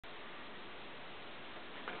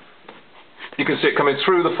You can see it coming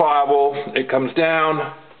through the firewall. It comes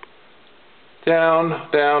down,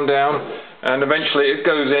 down, down, down, and eventually it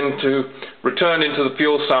goes return into the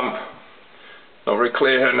fuel sump. Not very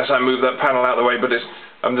clear here unless I move that panel out of the way, but there's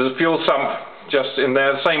a fuel sump just in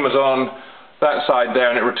there, the same as on that side there,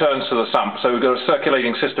 and it returns to the sump. So we've got a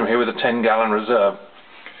circulating system here with a 10-gallon reserve.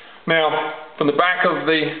 Now, from the back of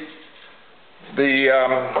the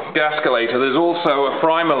gascolator, there's also a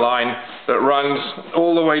primer line that runs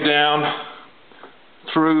all the way down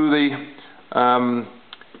through the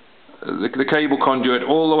cable conduit,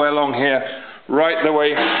 all the way along here, right the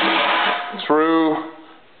way through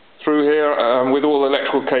here with all the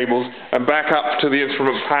electrical cables, and back up to the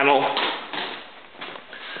instrument panel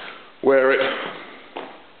where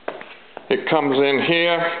it comes in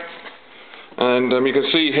here. And you can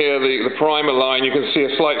see here the primer line. You can see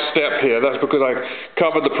a slight step here. That's because I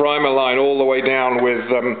covered the primer line all the way down with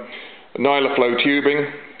Nylaflow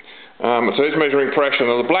tubing. So it's measuring pressure.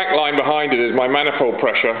 Now the black line behind it is my manifold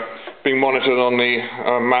pressure being monitored on the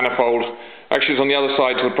manifold. Actually, it's on the other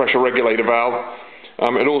side to the pressure regulator valve.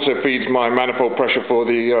 It also feeds my manifold pressure for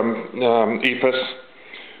the EPIS.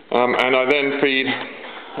 And I then feed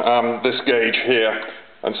this gauge here.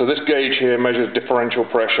 And so this gauge here measures differential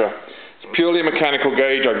pressure. It's purely a mechanical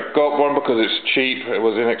gauge. I got one because it's cheap. It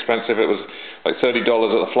was inexpensive. It was like $30 at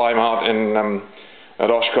the Fly Mart at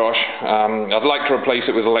Oshkosh. I'd like to replace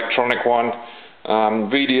it with an electronic one.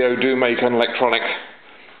 VDO do make an electronic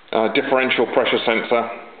differential pressure sensor,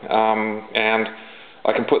 and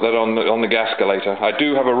I can put that on the gascolator. I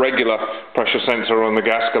do have a regular pressure sensor on the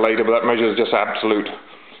gascolator, but that measures just absolute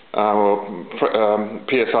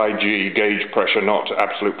PSIG gauge pressure, not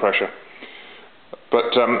absolute pressure.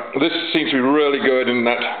 But this seems to be really good in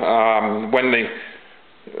that when the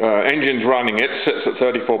engine's running, it sits at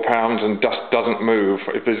 34 pounds and just doesn't move.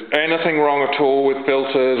 If there's anything wrong at all with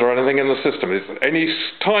filters or anything in the system, if there's any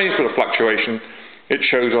tiny sort of fluctuation, it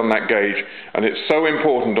shows on that gauge. And it's so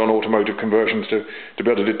important on automotive conversions to be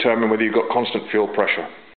able to determine whether you've got constant fuel pressure.